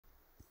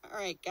All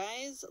right,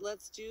 guys,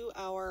 let's do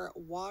our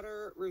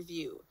water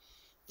review.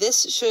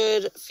 This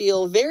should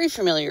feel very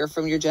familiar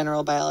from your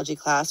general biology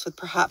class with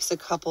perhaps a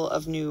couple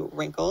of new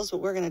wrinkles, but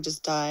we're going to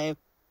just dive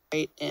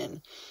right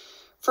in.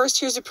 First,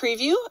 here's a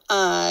preview.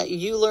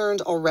 You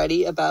learned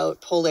already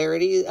about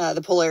polarity,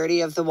 the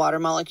polarity of the water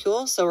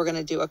molecule. So we're going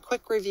to do a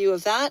quick review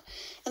of that.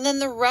 And then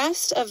the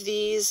rest of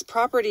these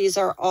properties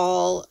are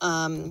all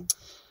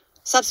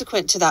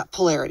subsequent to that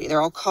polarity.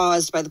 They're all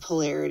caused by the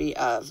polarity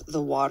of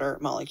the water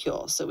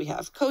molecule. So we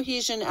have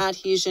cohesion,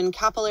 adhesion,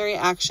 capillary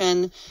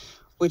action,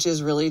 which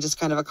is really just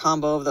kind of a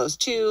combo of those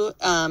two.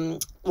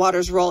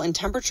 Water's role in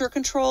temperature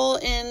control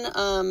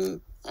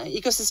in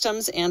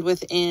ecosystems and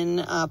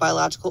within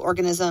biological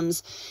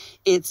organisms.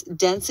 Its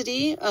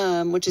density,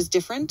 which is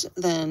different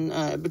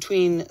than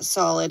between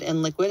solid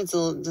and liquid. It's a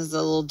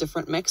little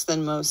different mix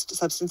than most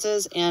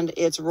substances, and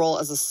its role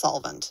as a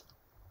solvent.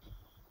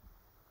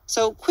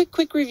 So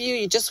quick review.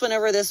 You just went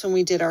over this when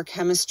we did our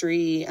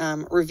chemistry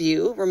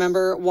review.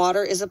 Remember,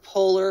 water is a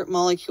polar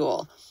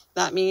molecule.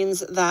 That means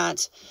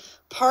that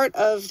part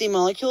of the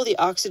molecule, the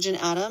oxygen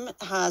atom,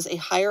 has a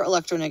higher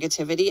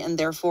electronegativity and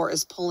therefore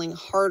is pulling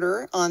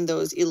harder on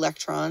those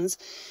electrons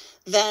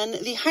than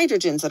the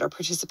hydrogens that are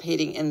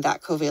participating in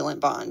that covalent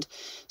bond.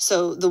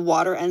 So the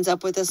water ends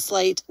up with a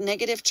slight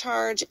negative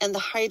charge and the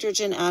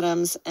hydrogen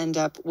atoms end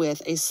up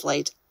with a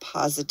slight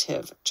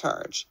positive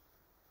charge.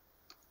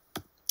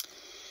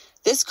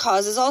 This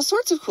causes all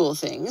sorts of cool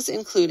things,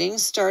 including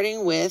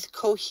starting with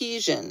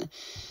cohesion.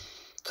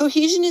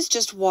 Cohesion is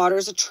just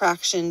water's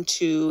attraction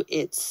to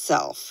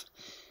itself.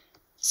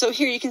 So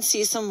here you can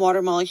see some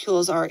water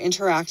molecules are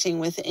interacting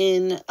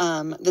within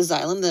the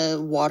xylem,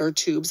 the water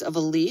tubes of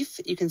a leaf.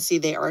 You can see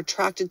they are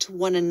attracted to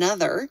one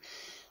another.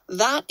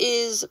 That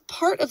is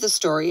part of the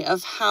story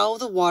of how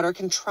the water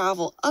can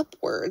travel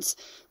upwards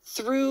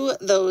through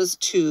those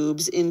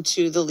tubes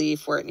into the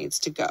leaf where it needs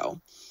to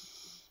go.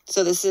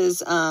 So this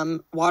is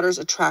water's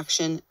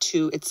attraction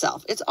to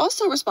itself. It's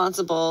also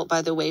responsible,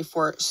 by the way,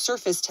 for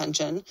surface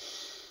tension.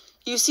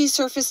 You see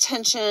surface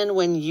tension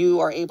when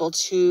you are able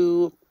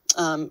to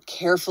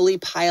carefully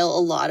pile a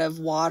lot of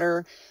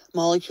water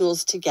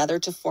molecules together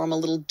to form a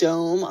little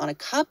dome on a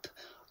cup.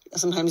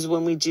 Sometimes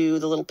when we do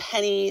the little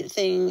penny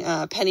thing,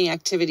 penny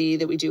activity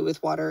that we do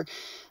with water,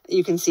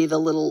 you can see the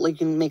little, you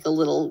can make a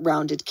little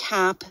rounded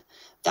cap.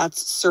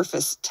 That's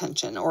surface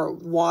tension, or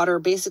water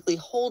basically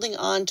holding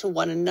on to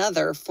one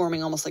another,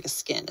 forming almost like a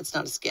skin. It's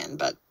not a skin,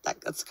 but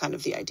that's kind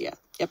of the idea.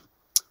 Yep.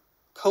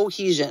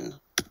 Cohesion.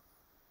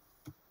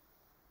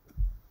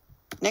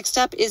 Next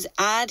up is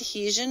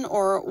adhesion,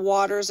 or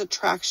water's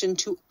attraction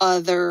to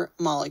other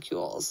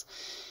molecules.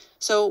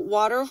 So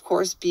water, of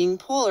course, being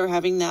polar,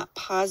 having that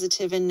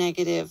positive and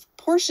negative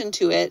portion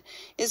to it,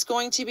 is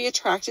going to be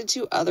attracted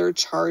to other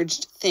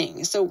charged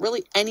things. So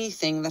really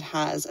anything that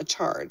has a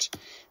charge.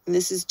 And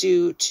this is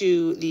due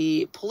to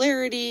the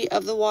polarity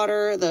of the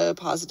water, the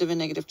positive and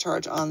negative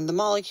charge on the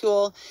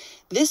molecule.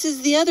 This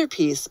is the other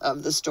piece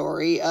of the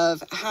story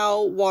of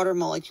how water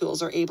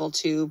molecules are able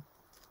to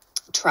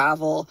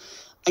travel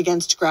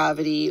against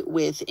gravity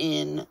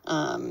within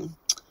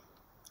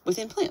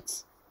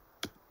plants.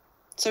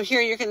 So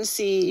here you can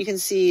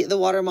see the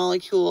water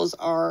molecules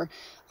are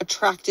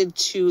attracted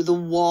to the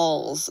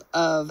walls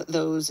of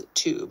those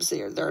tubes.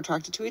 They're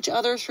attracted to each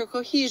other through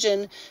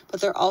cohesion, but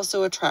they're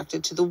also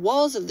attracted to the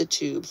walls of the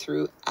tube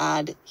through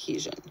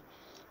adhesion.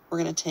 We're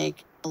going to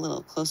take a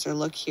little closer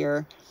look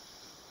here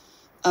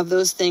of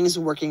those things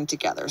working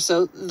together.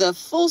 So the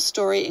full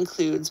story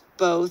includes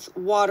both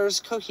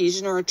water's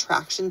cohesion, or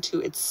attraction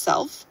to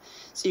itself.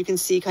 So you can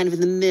see kind of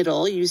in the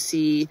middle, you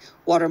see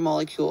water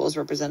molecules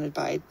represented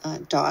by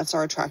dots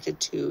are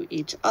attracted to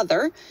each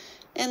other.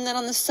 And then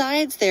on the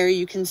sides there,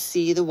 you can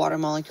see the water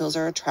molecules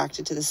are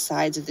attracted to the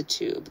sides of the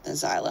tube, the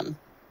xylem.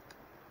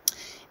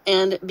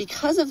 And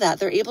because of that,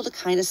 they're able to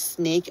kind of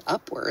snake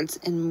upwards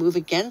and move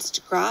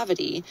against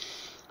gravity,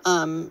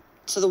 so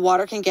the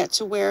water can get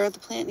to where the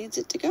plant needs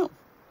it to go.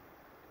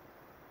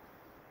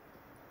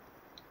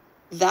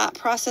 That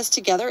process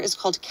together is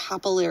called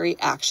capillary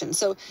action.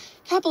 So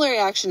capillary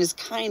action is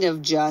kind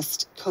of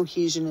just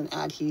cohesion and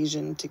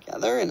adhesion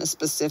together in a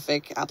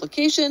specific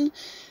application,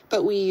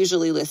 but we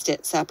usually list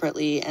it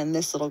separately, and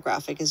this little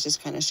graphic is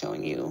just kind of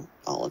showing you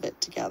all of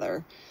it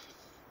together.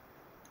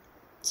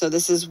 So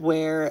this is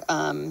where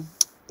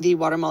the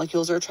water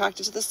molecules are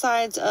attracted to the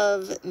sides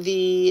of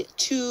the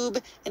tube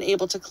and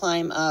able to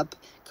climb up,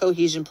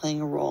 cohesion playing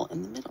a role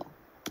in the middle.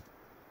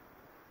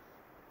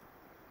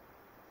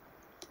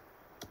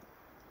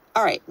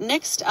 All right,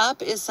 next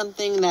up is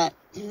something that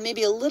may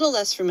be a little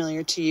less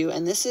familiar to you,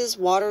 and this is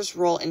water's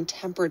role in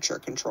temperature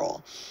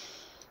control.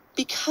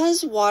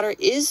 Because water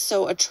is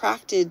so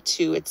attracted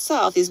to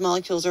itself, these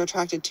molecules are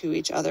attracted to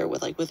each other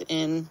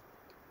within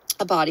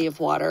a body of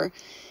water,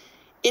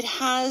 it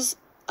has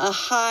a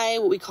high,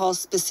 what we call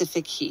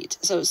specific heat.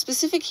 So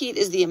specific heat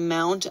is the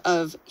amount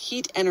of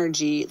heat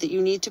energy that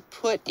you need to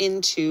put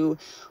into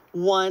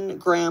 1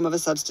 gram of a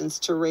substance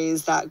to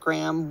raise that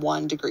gram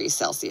 1 degree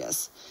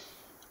Celsius.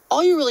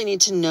 all you really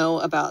need to know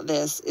about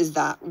this is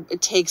that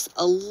it takes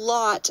a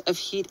lot of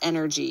heat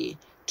energy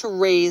to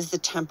raise the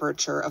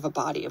temperature of a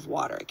body of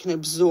water. It can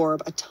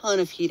absorb a ton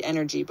of heat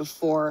energy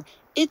before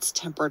its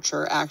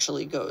temperature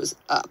actually goes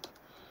up.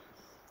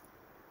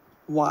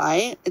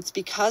 Why? It's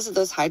because of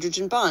those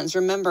hydrogen bonds.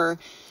 Remember,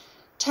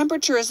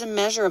 temperature is a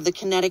measure of the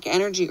kinetic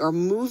energy or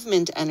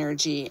movement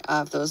energy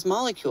of those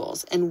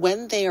molecules. And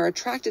when they are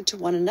attracted to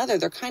one another,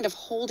 they're kind of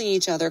holding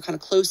each other kind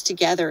of close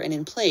together and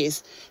in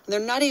place. And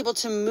they're not able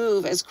to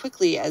move as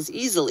quickly, as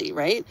easily,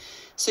 right?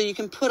 So you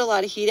can put a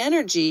lot of heat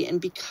energy, and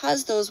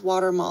because those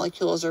water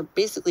molecules are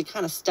basically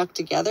kind of stuck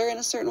together in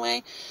a certain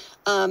way,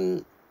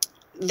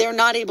 they're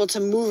not able to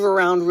move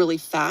around really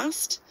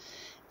fast.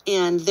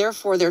 And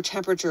therefore, the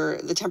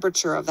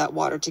temperature of that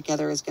water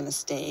together is going to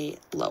stay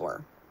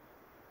lower.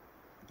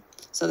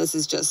 So this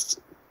is just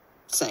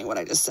saying what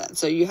I just said.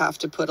 So you have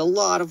to put a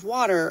lot of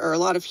water or a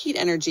lot of heat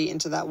energy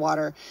into that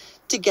water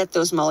to get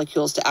those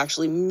molecules to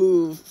actually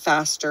move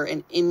faster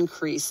and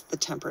increase the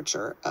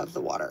temperature of the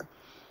water.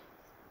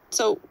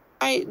 So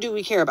why do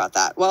we care about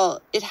that?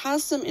 Well, it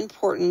has some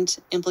important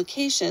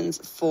implications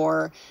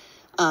for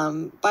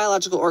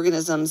biological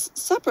organisms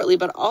separately,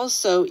 but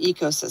also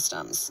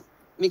ecosystems,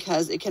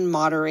 because it can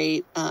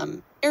moderate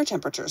air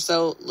temperature.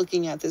 So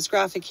looking at this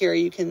graphic here,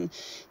 you can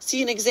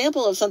see an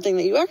example of something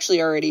that you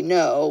actually already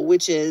know,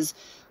 which is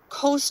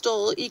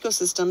coastal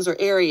ecosystems or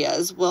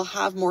areas will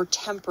have more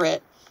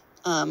temperate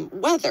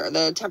weather.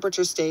 The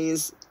temperature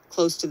stays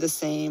close to the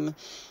same,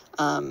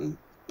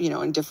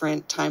 in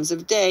different times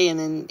of day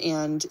and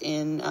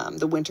in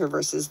the winter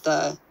versus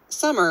the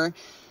summer,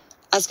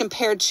 as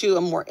compared to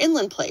a more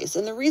inland place.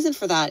 And the reason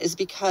for that is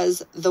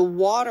because the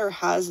water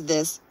has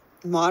this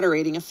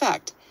moderating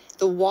effect.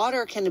 The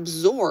water can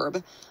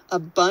absorb a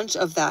bunch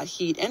of that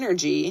heat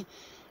energy,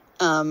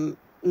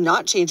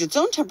 not change its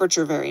own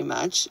temperature very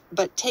much,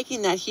 but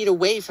taking that heat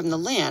away from the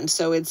land.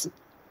 So it's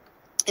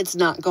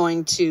not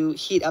going to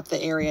heat up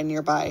the area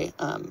nearby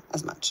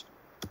as much.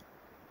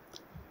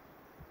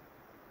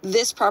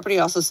 This property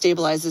also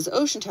stabilizes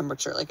ocean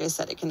temperature. Like I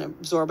said, it can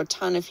absorb a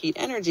ton of heat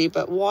energy,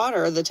 but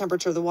the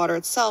temperature of the water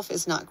itself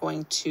is not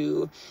going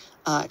to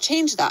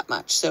change that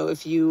much. So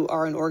if you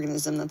are an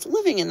organism that's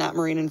living in that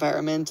marine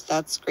environment,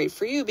 that's great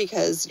for you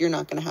because you're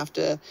not going to have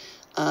to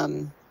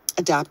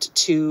adapt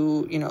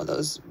to,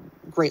 those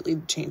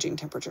greatly changing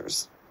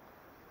temperatures.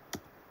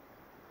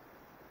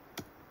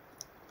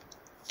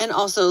 And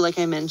also, like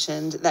I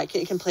mentioned, that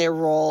it can play a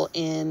role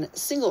in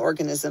single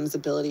organisms'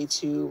 ability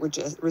to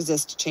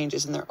resist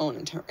changes in their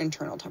own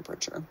internal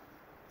temperature.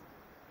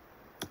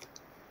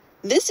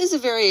 This is a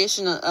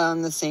variation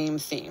on the same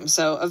theme.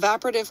 So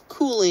evaporative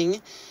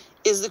cooling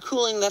is the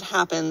cooling that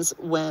happens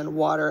when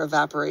water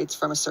evaporates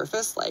from a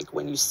surface, like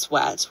when you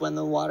sweat, when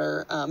the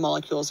water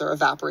molecules are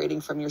evaporating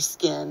from your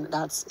skin,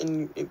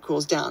 it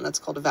cools down. That's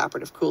called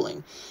evaporative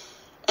cooling.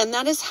 And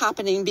that is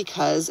happening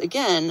because,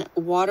 again,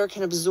 water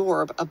can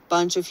absorb a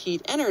bunch of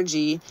heat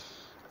energy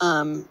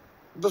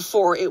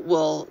before it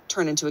will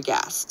turn into a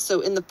gas.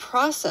 So in the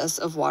process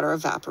of water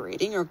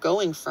evaporating or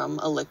going from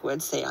a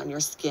liquid, say on your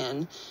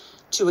skin,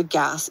 to a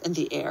gas in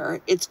the air,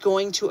 it's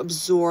going to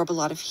absorb a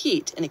lot of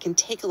heat, and it can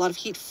take a lot of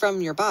heat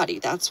from your body.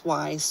 That's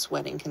why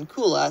sweating can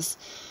cool us,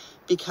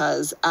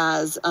 because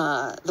as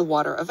the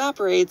water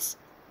evaporates,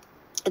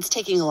 it's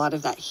taking a lot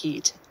of that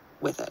heat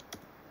with it.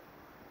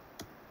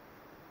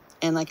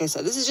 And like I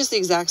said, this is just the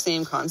exact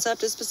same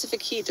concept as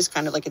specific heat, just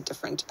kind of like a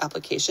different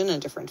application and a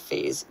different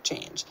phase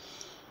change.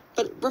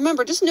 But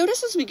remember, just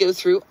notice as we go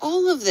through,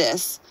 all of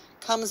this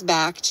comes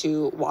back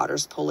to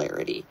water's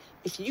polarity.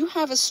 If you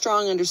have a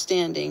strong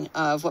understanding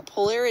of what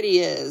polarity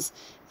is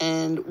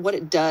and what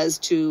it does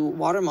to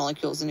water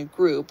molecules in a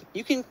group,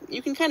 you can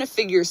kind of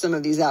figure some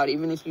of these out,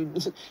 even if you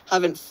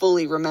haven't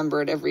fully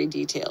remembered every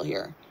detail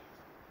here.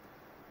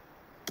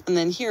 And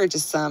then here are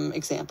just some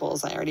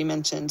examples. I already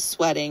mentioned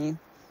sweating.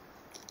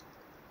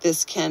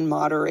 This can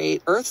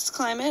moderate Earth's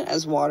climate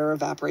as water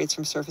evaporates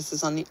from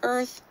surfaces on the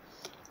Earth,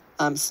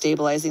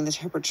 stabilizing the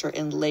temperature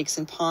in lakes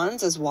and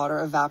ponds as water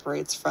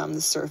evaporates from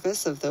the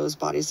surface of those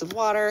bodies of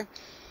water.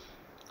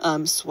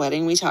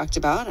 Sweating we talked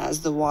about, as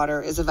the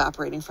water is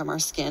evaporating from our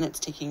skin, it's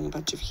taking a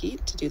bunch of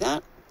heat to do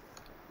that.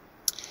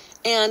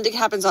 And it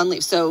happens on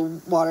leaves. So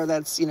water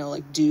that's,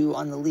 like dew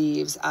on the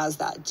leaves, as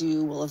that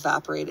dew will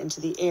evaporate into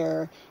the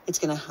air, it's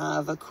going to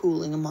have a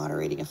cooling and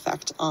moderating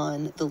effect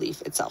on the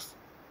leaf itself.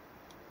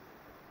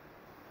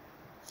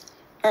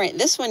 All right,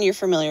 this one you're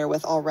familiar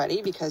with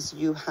already because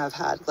you have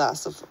had a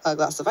glass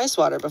of ice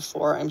water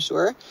before, I'm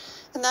sure.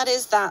 And that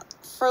is that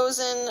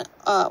frozen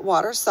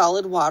water,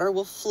 solid water,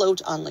 will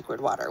float on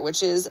liquid water,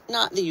 which is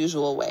not the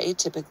usual way.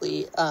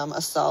 Typically,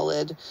 a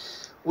solid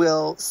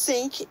will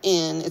sink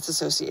in its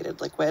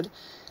associated liquid.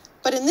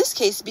 But in this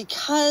case,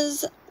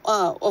 because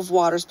of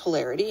water's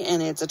polarity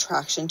and its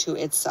attraction to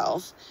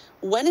itself,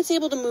 when it's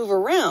able to move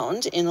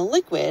around in a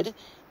liquid,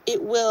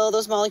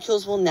 those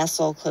molecules will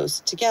nestle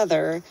close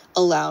together,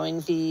 allowing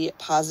the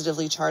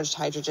positively charged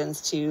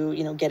hydrogens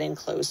to, get in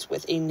close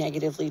with a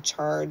negatively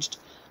charged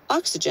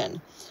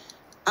oxygen.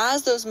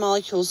 As those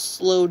molecules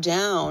slow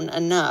down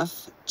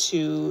enough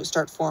to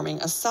start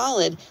forming a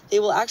solid, they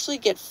will actually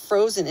get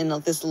frozen in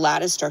this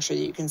lattice structure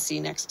that you can see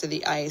next to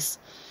the ice.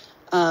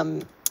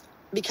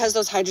 Because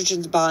those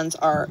hydrogen bonds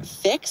are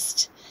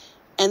fixed,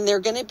 and they're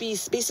going to be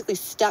basically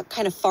stuck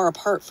kind of far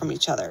apart from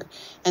each other.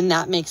 And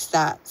that makes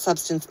that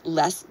substance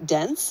less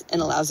dense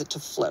and allows it to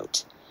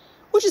float,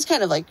 which is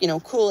kind of like,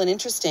 cool and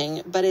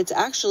interesting, but it's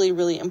actually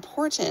really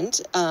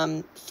important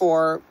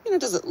for,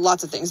 does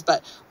lots of things.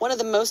 But one of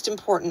the most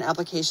important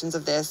applications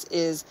of this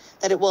is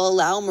that it will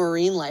allow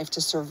marine life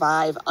to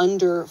survive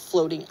under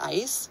floating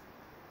ice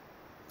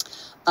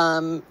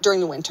during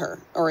the winter,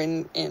 or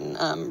in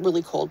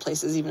really cold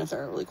places, even if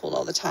they're really cold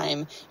all the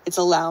time. It's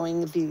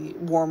allowing the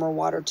warmer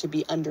water to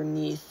be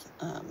underneath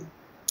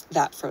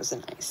that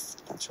frozen ice.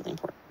 That's really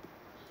important.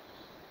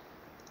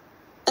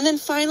 And then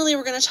finally,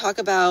 we're going to talk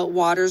about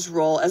water's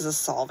role as a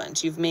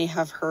solvent. You may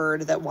have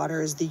heard that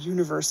water is the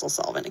universal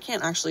solvent. It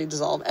can't actually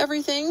dissolve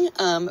everything,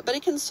 but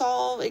it can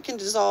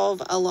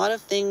dissolve a lot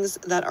of things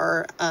that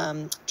are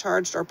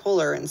charged or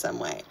polar in some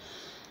way.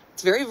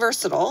 It's very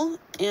versatile,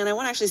 and I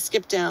want to actually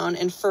skip down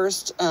and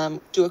first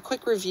do a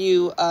quick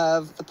review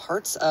of the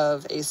parts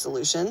of a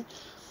solution.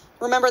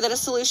 Remember that a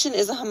solution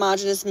is a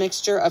homogeneous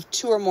mixture of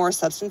two or more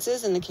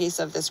substances. In the case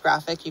of this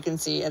graphic, you can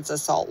see it's a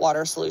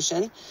saltwater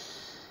solution.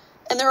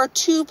 And there are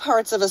two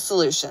parts of a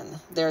solution.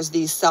 There's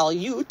the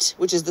solute,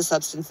 which is the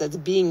substance that's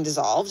being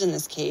dissolved. In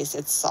this case,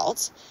 it's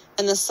salt.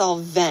 And the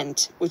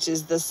solvent, which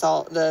is the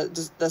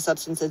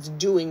substance that's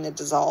doing the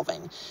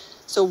dissolving.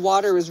 So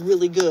water is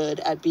really good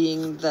at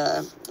being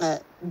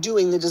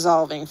doing the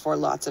dissolving for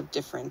lots of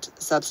different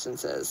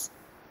substances.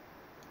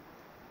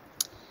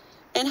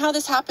 And how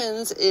this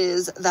happens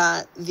is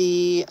that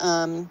the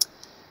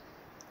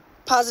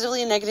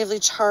positively and negatively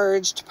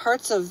charged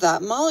parts of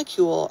that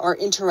molecule are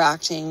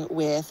interacting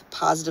with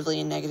positively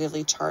and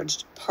negatively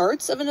charged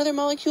parts of another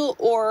molecule,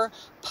 or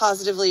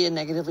positively and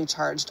negatively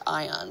charged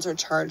ions or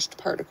charged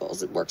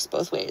particles. It works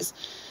both ways.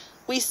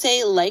 We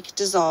say like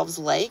dissolves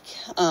like.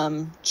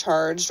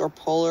 Charged or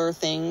polar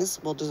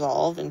things will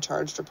dissolve in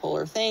charged or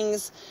polar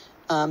things.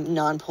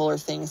 Non-polar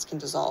things can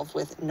dissolve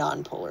with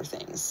non-polar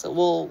things. So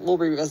we'll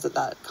revisit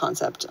that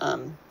concept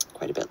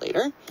quite a bit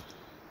later.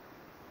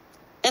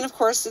 And of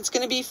course, it's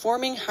going to be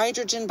forming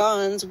hydrogen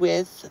bonds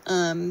with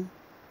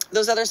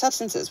those other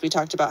substances. We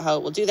talked about how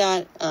it will do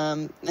that,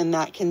 and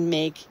that can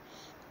make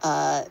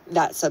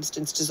that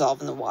substance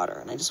dissolve in the water.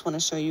 And I just want to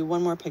show you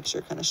one more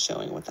picture kind of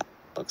showing what that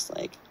looks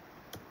like.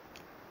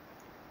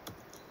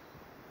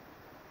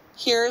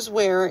 Here's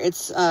where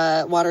it's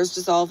water is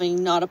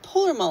dissolving not a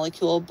polar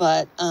molecule,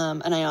 but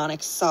an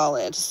ionic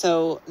solid.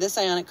 So this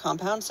ionic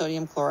compound,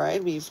 sodium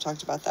chloride, we've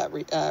talked about that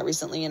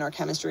recently in our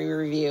chemistry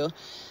review.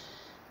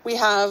 We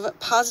have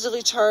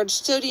positively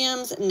charged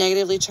sodiums,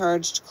 negatively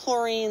charged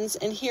chlorines,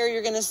 and here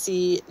you're going to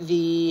see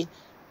the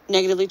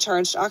negatively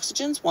charged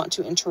oxygens want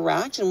to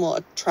interact and will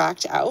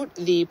attract out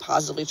the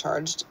positively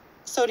charged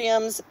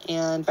sodiums,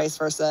 and vice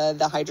versa.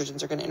 The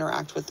hydrogens are going to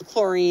interact with the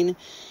chlorine.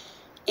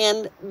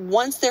 And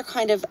once they're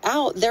kind of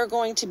out, they're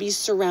going to be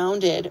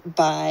surrounded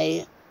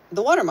by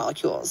the water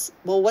molecules.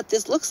 Well, what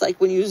this looks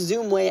like when you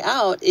zoom way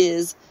out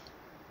is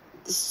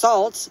the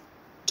salt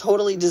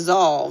totally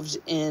dissolved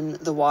in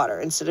the water.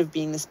 Instead of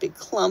being this big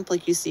clump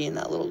like you see in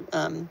that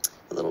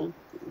little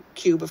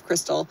cube of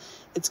crystal,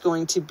 it's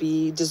going to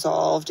be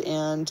dissolved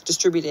and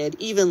distributed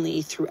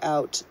evenly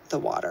throughout the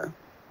water.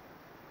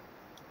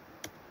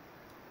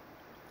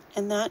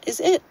 And that is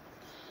it.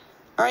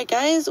 All right,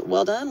 guys,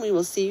 well done. We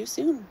will see you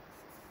soon.